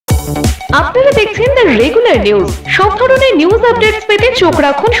আপনারা দেখছেন the regular news. সব ধরনের নিউজ আপডেটস পেতে চোখ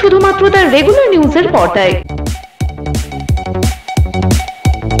রাখুন শুধুমাত্র দ্য রেগুলার নিউজের পর্দায়।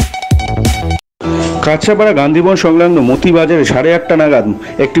 কাছড়াপাড়া গান্ধীবন সংলগ্ন মতিবাজারে 8:30 নাগাদ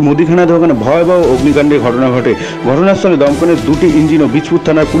একটি মুদিখানা দোকানে ভয়াবহ অগ্নিকাণ্ডের ঘটনা ঘটে। ঘটনাস্থলে দমকলের 2টি ইঞ্জিন ও বীজপুর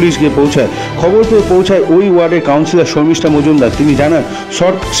থানার পুলিশ গিয়ে পৌঁছায়। খবর পেয়ে পৌঁছায় ওই ওয়ার্ডের কাউন্সিলর শর্মিষ্ঠা মজুমদার। তিনি জানান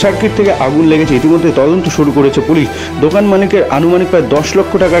শর্ট সার্কিট থেকে আগুন লেগেছে। ইতিমধ্যে তদন্ত শুরু করেছে পুলিশ। দোকান মালিকের আনুমানিক প্রায় 10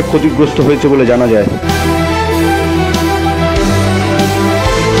 লক্ষ টাকার ক্ষতিগ্রস্ত হয়েছে বলে জানা যায়।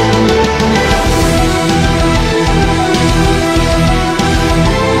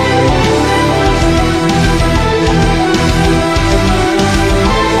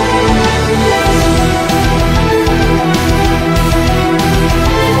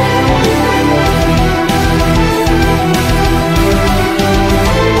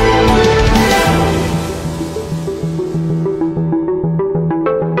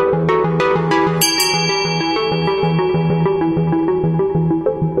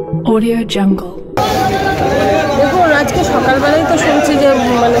 দেখুন, আজকে সকালবেলায় তো শুনছি যে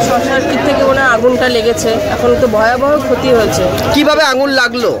শর্ট সার্কিট থেকে ওনার আগুনটা লেগেছে। এখন তো ভয়াবহ ক্ষতি হয়েছে। কিভাবে আগুন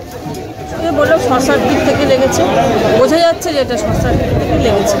লাগলো? বললো শর্ট সার্কিট থেকে লেগেছে, বোঝা যাচ্ছে যে এটা শর্ট সার্কিট থেকে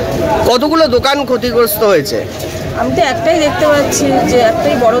লেগেছে। কতগুলো দোকান ক্ষতিগ্রস্ত হয়েছে? আমি তো একটাই দেখতে পাচ্ছি যে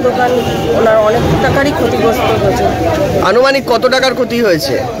একটাই বড় দোকান, ওনার অনেক টাকারই ক্ষতিগ্রস্ত হয়েছে। আনুমানিক কত টাকার ক্ষতি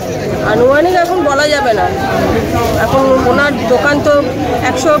হয়েছে? আনুমানিক এখন বলা যাবে না। এখন ওনার দোকান তো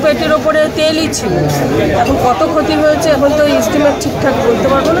 100 পেটির ওপরে তেলই ছিল। এখন কত ক্ষতি হয়েছে এখন তো এস্টিমেট ঠিকঠাক বলতে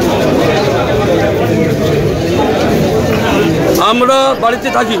পারবো না। আমরা বাড়িতে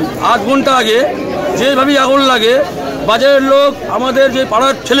থাকি, 8 ঘন্টা আগে যেভাবেই আগুন লাগে বাজারের লোক, আমাদের যে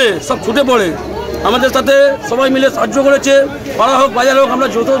পাড়ার ছেলে সব ছুটে পড়ে আমাদের সাথে সবাই মিলে সাহায্য করেছে। পাড়া হোক বাজার হোক, আমরা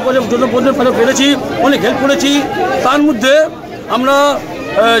যত পেরেছি অনেক হেল্প করেছি। তার মধ্যে আমরা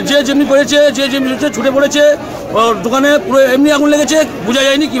যে যেমনি করেছে, যে যেমনি ছুটে পড়েছে, দোকানে পুরো এমনি আগুন লেগেছে, বোঝা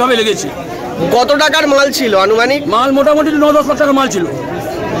যায়নি কিভাবে লেগেছে। কত টাকার মাল ছিল আনুমানিক? মাল মোটামুটি 9-10 লাখ টাকার মাল ছিল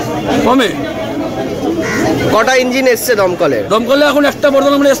কমে। কটা ইঞ্জিন এসছে দমকলে? দমকলে এখন একটা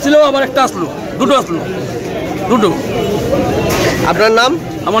বর্ধমান এসেছিল, আবার একটা আসলো, দুটো আসলো, দুটো। আপনার নাম?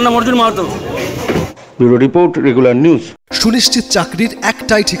 আমার নাম Arjun Mahato. Bureau report, regular news. সুনিশ্চিত চাকরির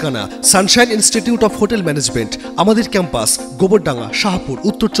একটাই ঠিকানা, Sunshine institute of hotel management. আমাদের ক্যাম্পাস গোবরডাঙ্গা, শাহপুর,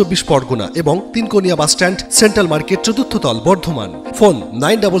 উত্তর 24 পরগনা এবং Tinkonia bus stand, central market, 4th তল, বর্ধমান। ফোন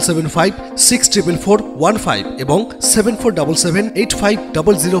 9775-64415 এবং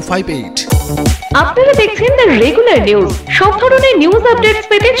 7477850058। আপনারা দেখছেন দ্য রেগুলার নিউজ। সব ধরনের নিউজ আপডেটস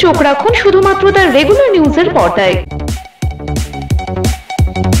পেতে চোখ রাখুন শুধুমাত্র দ্য রেগুলার নিউজের পর্দায়।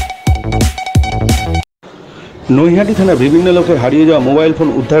 নৈহাটি থানা বিভিন্ন লোকের হারিয়ে যাওয়া মোবাইল ফোন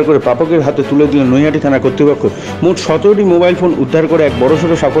উদ্ধার করে প্রাপকের হাতে তুলে দিল নৈহাটি থানা কর্তৃপক্ষ। মোট 17টি মোবাইল ফোন উদ্ধার করে এক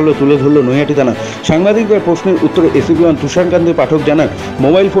বড়সড় সাফল্য তুলে ধরল নৈহাটি থানা। সাংবাদিকদের প্রশ্নের উত্তরে এসিপি তুষারকান্তি পাঠক জানান,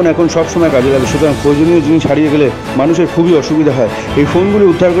 মোবাইল ফোন এখন সবসময় কাজে লাগে, সুতরাং প্রয়োজনীয় জিনিস হারিয়ে গেলে মানুষের খুবই অসুবিধা হয়। এই ফোনগুলি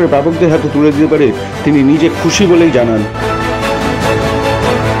উদ্ধার করে প্রাপকদের হাতে তুলে দিতে পারে তিনি নিজে খুশি বলেই জানান।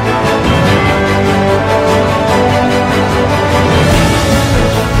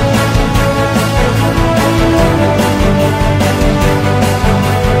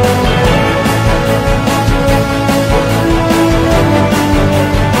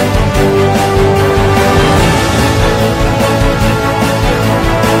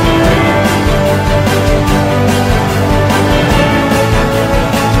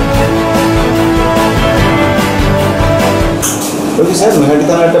 স্যার, নৈহাটি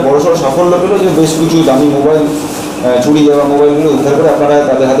থানার একটা বড়সড় সাফল্য পেল যে বেশ কিছু দামি মোবাইল চুরি যাওয়া মোবাইলগুলো উদ্ধার করে আপনারা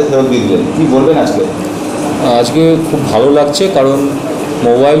তাদের হাতে ফেরত দিয়ে দিলেন। কী বলবেন আজকে? আজকে খুব ভালো লাগছে, কারণ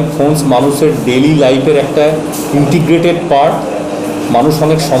মোবাইল ফোনস মানুষের ডেইলি লাইফের একটা ইন্টিগ্রেটেড পার্ট। মানুষ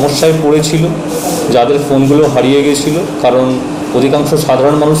অনেক সমস্যায় পড়েছিল, যাদের ফোনগুলো হারিয়ে গেছিল। কারণ অধিকাংশ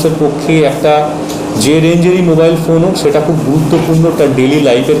সাধারণ মানুষের পক্ষে একটা যে রেঞ্জেরই মোবাইল ফোন হোক সেটা খুব গুরুত্বপূর্ণ তার ডেইলি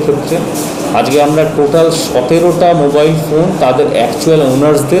লাইফের ক্ষেত্রে। আজকে আমরা টোটাল 17টা মোবাইল ফোন তাদের অ্যাকচুয়াল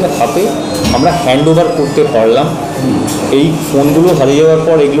ওনার্সদের হাতে আমরা হ্যান্ড ওভার করতে পারলাম। এই ফোনগুলো হারিয়ে যাওয়ার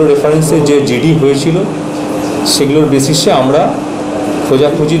পর এগুলো রেফারেন্সে যে জিডি হয়েছিল সেগুলোর বেসিসে আমরা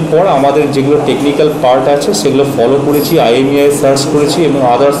খোঁজাখুঁজির পর আমাদের যেগুলো টেকনিক্যাল পার্ট আছে সেগুলো ফলো করেছি, IMEI সার্চ করেছি এবং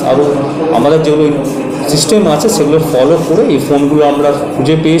আদার্স আরও আমাদের যেগুলো সিস্টেম আছে সেগুলো ফলো করে এই ফোনগুলো আমরা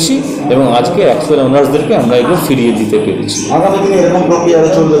খুঁজে পেয়েছি এবং আজকে অ্যাকচুয়াল ওনার্সদেরকে আমরা এগুলো ফিরিয়ে দিতে পেরেছি।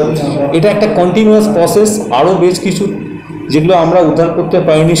 এটা একটা কন্টিনিউয়াস প্রসেস। আরও বেশ কিছু যেগুলো আমরা উদ্ধার করতে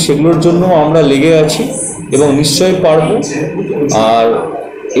পারিনি সেগুলোর জন্য আমরা লেগে আছি এবং নিশ্চয়ই পারবো। আর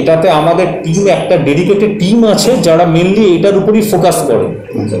এটাতে আমাদের টিম, একটা ডেডিকেটেড টিম আছে যারা মেনলি এটার উপরই ফোকাস করে।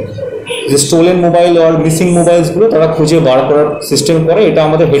 যে স্টোলেন মোবাইল আর মিসিং মোবাইলসগুলো তারা খুঁজে বার করার সিস্টেম করে। এটা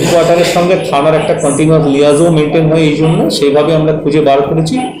আমাদের হেডকোয়ার্টারের সঙ্গে থানার একটা কন্টিনিউয়াস লিয়াজও মেনটেন হয়, এই জন্য সেইভাবে আমরা খুঁজে বার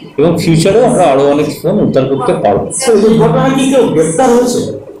করেছি এবং ফিউচারেও আমরা আরও অনেক ফোন উদ্ধার করতে পারবো।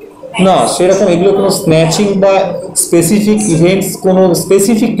 না, সেরকম এগুলো কোনো স্ন্যাচিং বা স্পেসিফিক ইভেন্টস, কোনো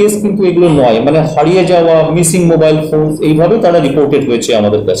স্পেসিফিক কেস কিন্তু এগুলো নয়, মানে হারিয়ে যাওয়া মিসিং মোবাইল ফোন এইভাবে তারা রিপোর্টেড হয়েছে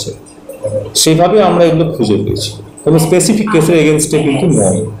আমাদের কাছে, সেইভাবে আমরা এগুলো খুঁজে পেয়েছি, কোনো স্পেসিফিক কেসের এগেনস্টে কিন্তু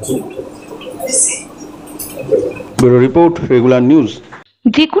নয়। Bureau report, regular news.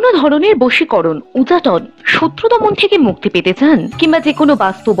 যে কোনো ধরনের বশীকরণ, উচাটন, শত্রু দমন থেকে মুক্তি পেতে চান, কিংবা যে কোনো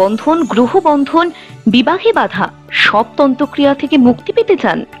বাস্তুবন্ধন, গ্রহবন্ধন, বিবাহে বাধা সব তন্ত্রক্রিয়া থেকে মুক্তি পেতে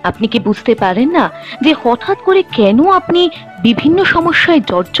চান, আপনি কি বুঝতে পারেন না যে হঠাৎ করে কেন আপনি বিভিন্ন সমস্যায়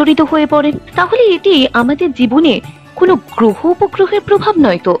জর্জরিত হয়ে পড়েন? তাহলে এটি আমাদের জীবনে কোনো গ্রহ উপগ্রহের প্রভাব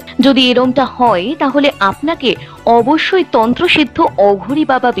নয় তো? যদি এরমটা হয় তাহলে আপনাকে অবশ্যই তন্ত্রসিদ্ধ অঘরী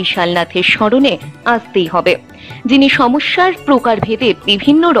বাবা বিশালনাথের শরণে আসতেই হবে, যিনি সমস্যার প্রকারভেদে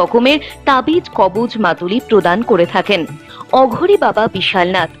বিভিন্ন রকমের তাবিজ, কবজ, মাতুলি প্রদান করে থাকেন। অঘরী বাবা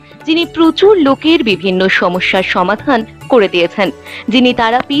বিশালনাথ, যিনি প্রচুর লোকের বিভিন্ন সমস্যার সমাধান করে দিয়েছেন, যিনি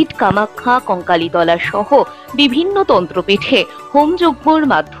তারাপীঠ, কামাখ্যা, কঙ্কালীতলা সহ বিভিন্ন তন্ত্রপীঠে হোমযজ্ঞর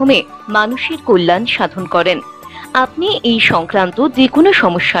মাধ্যমে মানুষের কল্যাণ সাধন করেন। আপনি এই সংক্রান্ত যে কোনো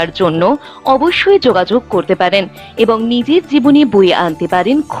সমস্যার জন্য অবশ্যই যোগাযোগ করতে পারেন এবং নিজের জীবনে বয়ে আনতে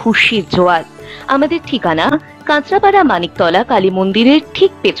পারেন খুশির জোয়ার। আমাদের ঠিকানা কাঁচরাপাড়া মানিকতলা কালী মন্দিরের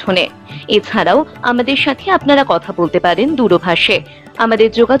ঠিক পেছনে। এছাড়াও আমাদের সাথে আপনারা কথা বলতে পারেন দূরভাষে। আমাদের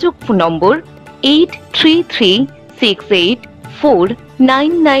যোগাযোগ নম্বর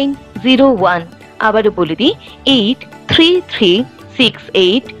 8336849901। আবারও বলে দিই,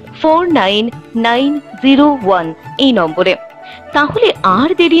 8336849901 এই নম্বরে। তাহলে আর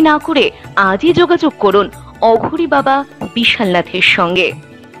দেরি না করে আজই যোগাযোগ করুন অঘরী বাবা বিশালনাথের সঙ্গে।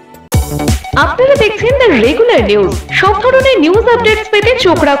 আপনারা দেখছেন দ্য রেগুলার নিউজ। সব ধরনের নিউজ আপডেটস পেতে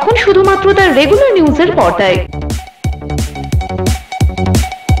চোখ রাখুন শুধুমাত্র দ্য রেগুলার নিউজের পর্দায়।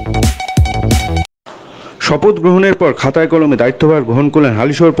 শপথ গ্রহণের পর খাতায় কলমে দায়িত্বভার গ্রহণ করলেন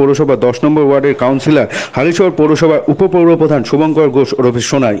হালিশহর পৌরসভা 10 নম্বর ওয়ার্ডের কাউন্সিলর, হালিশহর পৌরসভার উপপৌরপ্রধান শুভঙ্কর ঘোষ ওরফে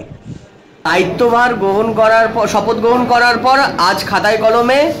সোনাই। দায়িত্বভার গ্রহণ করার পর, শপথ গ্রহণ করার পর আজ খাতায়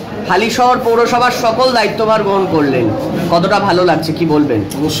কলমে হালিশহর পৌরসভার সকল দায়িত্বভার গ্রহণ করলেন, কতটা ভালো লাগছে কি বলবেন?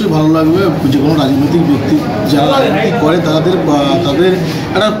 অবশ্যই ভালো লাগবে। যে কোনো রাজনৈতিক ব্যক্তি যারা রাজনীতি করে তাদের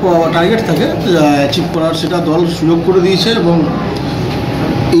একটা টার্গেট থাকে অ্যাচিভ করার, সেটা দল সুযোগ করে দিয়েছে এবং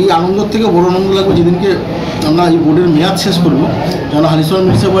এই আনন্দের থেকে বড় আনন্দ লাগবে যেদিনকে আমরা এই বোর্ডের মেয়াদ শেষ করবো, যেন হালিশহর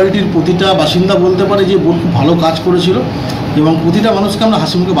মিউনিসিপ্যালিটির প্রতিটা বাসিন্দা বলতে পারে যে বোর্ড খুব ভালো কাজ করেছিল এবং প্রতিটা মানুষকে আমরা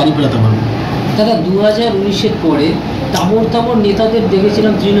হাসি মুখে বাড়ি ফেরাতে পারবো। দাদা 2019-এর পরে তাবর নেতাদের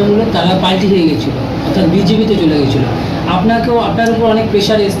দেখেছিলাম তৃণমূলে, তারা পাল্টি হয়ে গেছিলো, অর্থাৎ বিজেপিতে চলে গেছিলো। আপনার উপর অনেক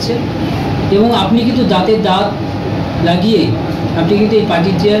প্রেশার এসছে এবং আপনি কিন্তু দাঁতের দাঁত লাগিয়ে আপনি কিন্তু এই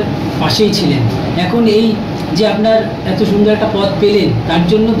পার্টিটার পাশেই ছিলেন। এখন এই যে আপনার এত সুন্দর একটা পদ পেলেন, তার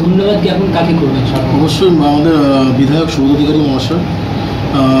জন্য ধন্যবাদ জ্ঞাপন কাকে করবেন? অবশ্যই আমাদের বিধায়ক শুভধিকারী মহাশয়,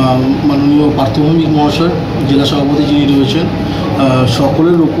 মাননীয় পার্থভৌমিক মহাশয়, জেলা সভাপতি যিনি রয়েছেন,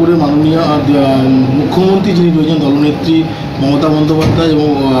 সকলের উপরে মাননীয় মুখ্যমন্ত্রী যিনি রয়েছেন দলনেত্রী মমতা বন্দ্যোপাধ্যায় এবং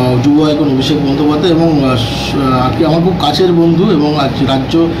যুব আইকন অভিষেক বন্দ্যোপাধ্যায় এবং আমার খুব কাছের বন্ধু এবং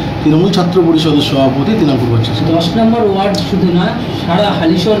রাজ্য তৃণমূল ছাত্র পরিষদের সভাপতি তৃণমূল ভট্টাচার্য। 10 নম্বর ওয়ার্ড শুধু না, সারা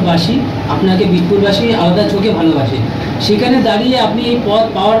হালিশহরবাসী আপনাকে, বিটপুরবাসী আলাদা চোখে ভালোবাসে। সেখানে দাঁড়িয়ে আপনি এই পদ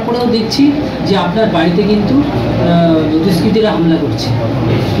পাওয়ার পরেও দেখছি যে আপনার বাড়িতে কিন্তু দুষ্কৃতীরা হামলা করছে,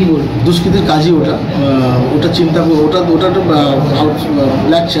 কি বলবো? দুষ্কৃতির কাজই ওটা চিন্তা করে, ওটা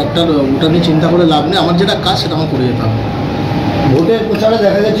ব্ল্যাক চ্যাপ্টার, ওটা নিয়ে চিন্তা করে লাভ নেই। আমার যেটা কাজ সেটা আমার করে যেতে হবে। ভোটের প্রচারে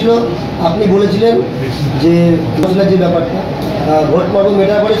দেখা গেছিল আপনি বলেছিলেন যে যে ব্যাপারটা ভোট পর্ব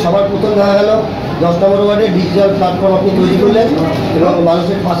মেটার পরে সবার প্রথম দেখা গেল 10 নম্বর ওয়ার্ডে ডিজিটাল প্ল্যাটফর্ম আপনি তৈরি করলেন এবং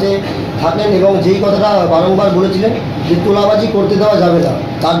মানুষের পাশে থাকেন এবং যেই কথাটা বারংবার বলেছিলেন যে তোলাবাজি করতে দেওয়া যাবে না,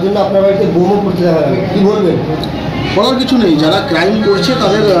 তার জন্য আপনার বাড়িতে বোমও করতে দেওয়া যাবে, কী বলবেন? করার কিছু নেই, যারা ক্রাইম করছে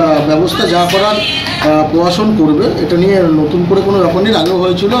তাদের ব্যবস্থা যা করার প্রশাসন করবে। এটা নিয়ে নতুন করে কোনো ব্যাপার নেই, আগেও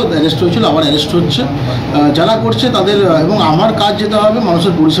হয়েছিল, অ্যারেস্ট হয়েছিল, আবার অ্যারেস্ট হচ্ছে। যারা করছে তাদের, এবং আমার কাজ যেটা হবে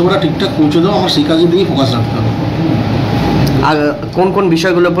মানুষের পরিষেবাটা ঠিকঠাক পৌঁছে দেওয়া, আমার সেই কাজের দিকেই ফোকাস রাখতে হবে। আর কোন কোন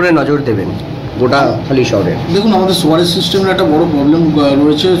বিষয়গুলোর উপরে নজর দেবেন গোটা হালিশহরে? দেখুন, আমাদের সোয়ারেজ সিস্টেমের একটা বড় প্রবলেম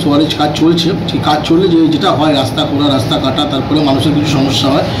রয়েছে। সোয়ারেজ কাজ চলছে, সেই কাজ চললে যেটা হয় রাস্তা খোলা, রাস্তা কাটা, তারপরে মানুষের কিছু সমস্যা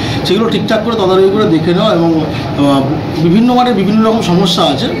হয়, সেগুলো ঠিকঠাক করে তদারকি করে দেখে নেওয়া এবং বিভিন্ন ওয়ার্ডে বিভিন্ন রকম সমস্যা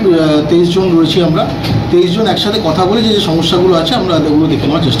আছে। 23 জন রয়েছি আমরা, 23 জন একসাথে কথা বলে যে সমস্যাগুলো আছে আমরা ওগুলো দেখে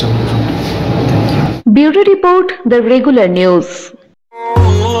নেওয়ার চেষ্টা করব। Bureau report, the regular news.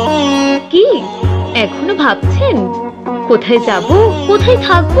 কি এখনো ভাবছেন কোথায় যাব, কোথায়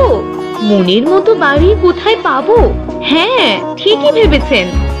থাকবো? মনের মতো বাড়ি কোথায় পাবো? হ্যাঁ, ঠিকই ভেবেছেন।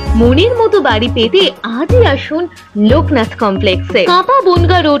 মনের মতো বাড়ি পেতে আজই আসুন লোকনাথ কমপ্লেক্সে। কাঁপা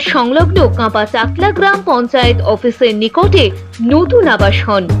বনগা রোড সংলগ্ন কাঁপা চাকলা গ্রাম পঞ্চায়েত অফিসের নিকটে নতুন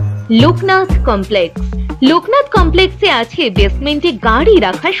আবাসন লোকনাথ কমপ্লেক্স। লোকনাথ কমপ্লেক্সে আছে বেসমেন্টে গাড়ি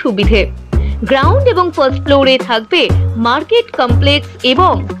রাখার সুবিধে। গ্রাউন্ড এবং ফার্স্ট ফ্লোরে থাকবে মার্কেট কমপ্লেক্স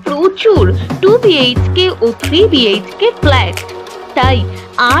এবং প্রচুর 2 BHK ও 3 BHK ফ্ল্যাট। তাই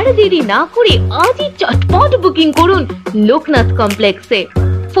আর দেরি না করে আজই চটপট বুকিং করুন লোকনাথ কমপ্লেক্সে।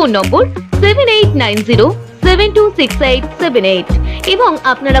 ফোন নম্বর 7890726878 এবং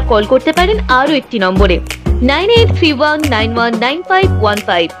আপনারা কল করতে পারেন আরো একটি নম্বরে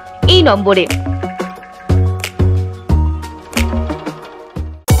 9831919515 এই নম্বরে।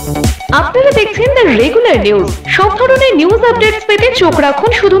 আপনারা দেখছেন দ্য রেগুলার নিউজ। সব ধরনের নিউজ আপডেটস পেতে চোখ রাখুন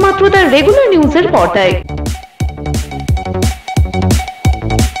শুধুমাত্র দ্য রেগুলার নিউজের পর্দায়।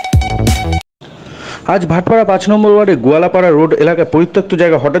 আজ ভাটপাড়া 5 নম্বর ওয়ার্ডে গোয়ালাপাড়া রোড এলাকায় পরিত্যক্ত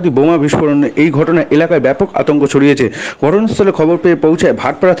জায়গা হঠাৎই বোমা বিস্ফোরণে এই ঘটনায় এলাকায় ব্যাপক আতঙ্ক ছড়িয়েছে। ঘটনাস্থলে খবর পেয়ে পৌঁছায়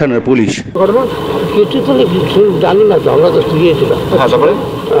ভাটপাড়া থানার পুলিশ। কিছু তো জানি না তো, আমরা তো শুয়েছিলাম। তারপরে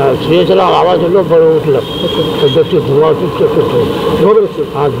শুয়েছিলাম, আওয়াজ হলো, পরে উঠলাম, দেখছি ধোঁয়া উঠছে,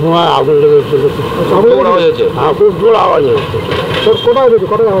 ধোঁয়া আগুন লেগেছিল। হ্যাঁ, খুব জোর আওয়াজ হচ্ছে। কোথায় হয়েছে?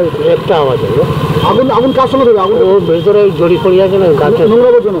 কোথায় আওয়াজ হচ্ছে? একটা আওয়াজ হলো। আগুন আগুন কার সঙ্গে দেবে? আগুন ওর ভেতরে জড়ি পড়ে আছে না, গাছে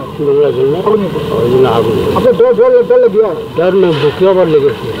নোংরার জন্য, নোংরার জন্য ওই জন্য আগুন। আপনার ডর লেগে? ডর না, বুকে আবার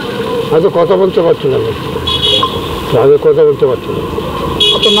লেগেছে। হয়তো কথা বলতে পারছিলাম, আগে কথা বলতে পারছিলাম।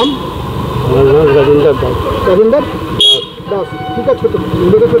 আপনার নাম? আমার নাম রবীন্দ্র দাস। রবীন্দ্র দাস, ঠিক আছে।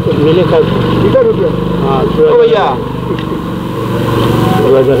 মিলে কাজ। হ্যাঁ, ভাইয়া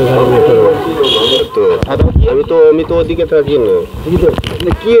আমি তো ওদিকে থাকি না।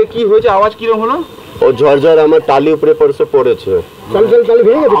 কি হয়েছে? আওয়াজ কিরকম হলো? ও ঝরঝর আমার টালি উপরে পড়েছে।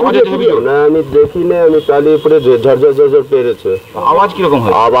 না, আমি দেখি না, আমি টালি উপরে ঝরঝর ঝরঝর পেরেছে। আওয়াজ কিরকম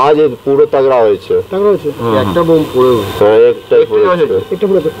হয়? আওয়াজ পুরো তাগড়া হয়েছে। একটা বোম পড়ে? হ্যাঁ, একটাই পড়েছে।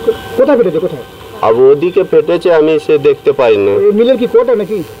 কোথায় ফেটেছে? কোথায়? अब ওদিকে ফেটেছে, আমি সে দেখতে পাই না। মিলের কি কোটা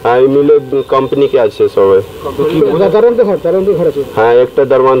নাকি? হ্যাঁ, মিলে কোম্পানি কে আছে সবাই। হ্যাঁ, একটা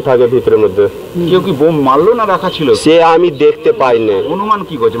দরমান থাকে ভিতরের মধ্যে। কেউ কি বোম মারলো না রাখা ছিল? সে আমি দেখতে পাই না। অনুমান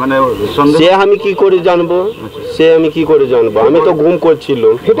কি করছে? মানে সে আমি কি করে জানবো? আমি তো ঘুম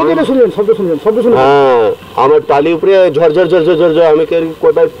করছিলাম। হ্যাঁ, আমার টালি উপরে ঝরঝর ঝরঝর ঝরঝর আমি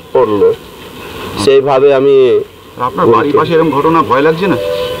কোথায় পড়লো, সেইভাবে আমি। আপনার বাড়ির পাশে এরকম ঘটনা, ভয় লাগছে না?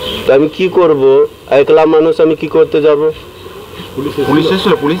 আমি কি করব, একলা মানুষ, আমি কি করতে যাব? পুলিশ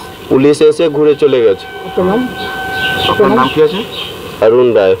এসেছিল? পুলিশ এসে ঘুরে চলে গেছে। আপনার নাম কি আছে? অরুণ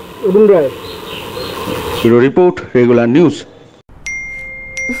রায়। Report regular news.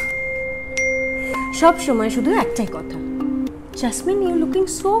 সব সময় শুধু একটাই কথা, jasmine, you looking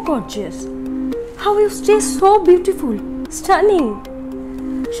so gorgeous, how you stay so beautiful, stunning.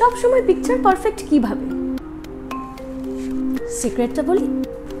 সব সময় পিকচার পারফেক্ট কিভাবে? সিক্রেটটা বলি,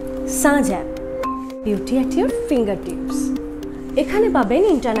 সাজ app, beauty at your finger tips. এখানে পাবেন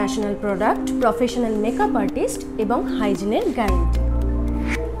international product, professional makeup artist এবং হাইজিনের গ্যারান্টি।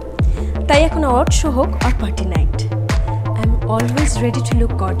 তাই এখন আওয়ার্ড শো হোক আর party night, I am always ready to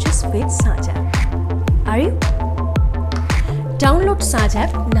look gorgeous with সাজ অ্যাপ। Are you? ডাউনলোড সাজ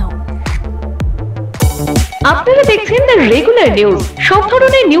অ্যাপ নাও। আপনারা দেখছেন দ্য রেগুলার নিউজ। সব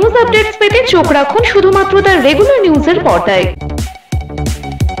ধরনের নিউজ আপডেটস পেতে চোখ রাখুন শুধুমাত্র দ্য রেগুলার নিউজের পর্দায়।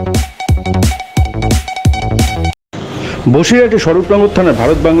 বসিরহাটে স্বরূপনগর থানার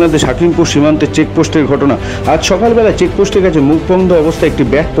ভারত বাংলাদেশ হাকিমপুর সীমান্তের চেকপোস্টের ঘটনা। আজ সকালবেলা চেকপোস্টের কাছে মুখবন্ধ অবস্থায় একটি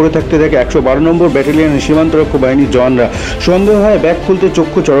ব্যাগ পড়ে থাকতে দেখে 112 নম্বর ব্যাটালিয়নের সীমান্তরক্ষী বাহিনীর জওয়ানরা। সন্দেহ হয় ব্যাগ খুলতে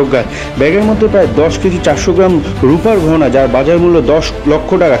চক্ষু চড়কগাছ। ব্যাগের মধ্যে প্রায় 10 কেজি 400 গ্রাম রূপার গহনা, যার বাজার মূল্য 10 লক্ষ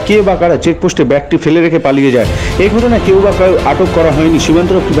টাকা। কে বা কারা চেকপোস্টে ব্যাগটি ফেলে রেখে পালিয়ে যায়? এই ঘটনায় কেউ বা কাউ আটক করা হয়নি।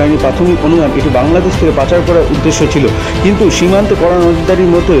 সীমান্তরক্ষী বাহিনীর প্রাথমিক অনুমান এটি বাংলাদেশ থেকে পাচার করার উদ্দেশ্য ছিল, কিন্তু সীমান্তে কড়া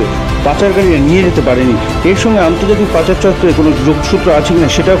নজরদারির মধ্যে পাচারকারীরা নিয়ে যেতে পারেনি। এর সঙ্গে আন্তর্জাতিক পাচার চক্রে কোনো যোগসূত্র আছে কিনা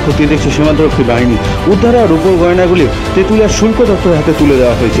সেটাও খতিয়ে দেখছে সীমান্তরক্ষী বাহিনী। উদ্ধার হওয়া রূপোর গয়নাগুলি তেঁতুলিয়ার শুল্ক দপ্তরের হাতে তুলে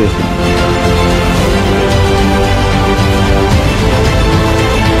দেওয়া হয়েছে।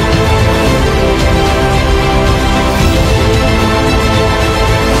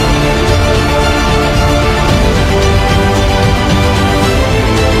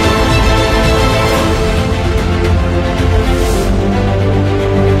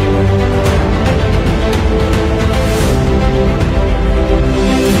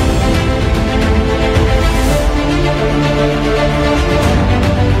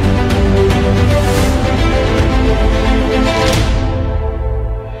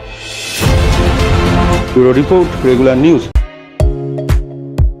 Bureau report regular news.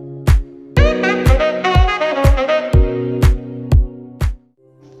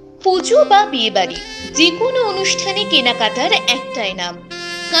 পুজো বা বিয়ে বাড়ি যে কোনো অনুষ্ঠানে কেনাকাটার একটাই নাম,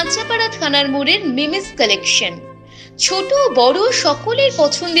 কাঁচাপাড়া থানার মোড়ের মিমিস কালেকশন। ছোট বড় সকলের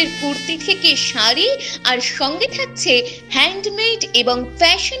পছন্দের কুর্তি থেকে শাড়ি, আর সঙ্গে থাকছে হ্যান্ডমেড এবং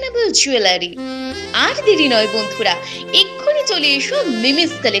ফ্যাশনেবল জুয়েলারি। আর দেরি নয় বন্ধুরা, এক্ষুনি চলে এসো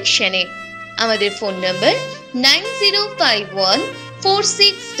মিমিস কালেকশনে। আমাদের ফোন নাম্বার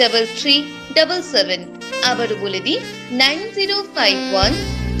 9051463377। আবারও বলে দিই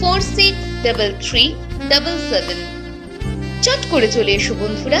 9051463377। চট করে চলে এসো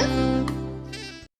বন্ধুরা।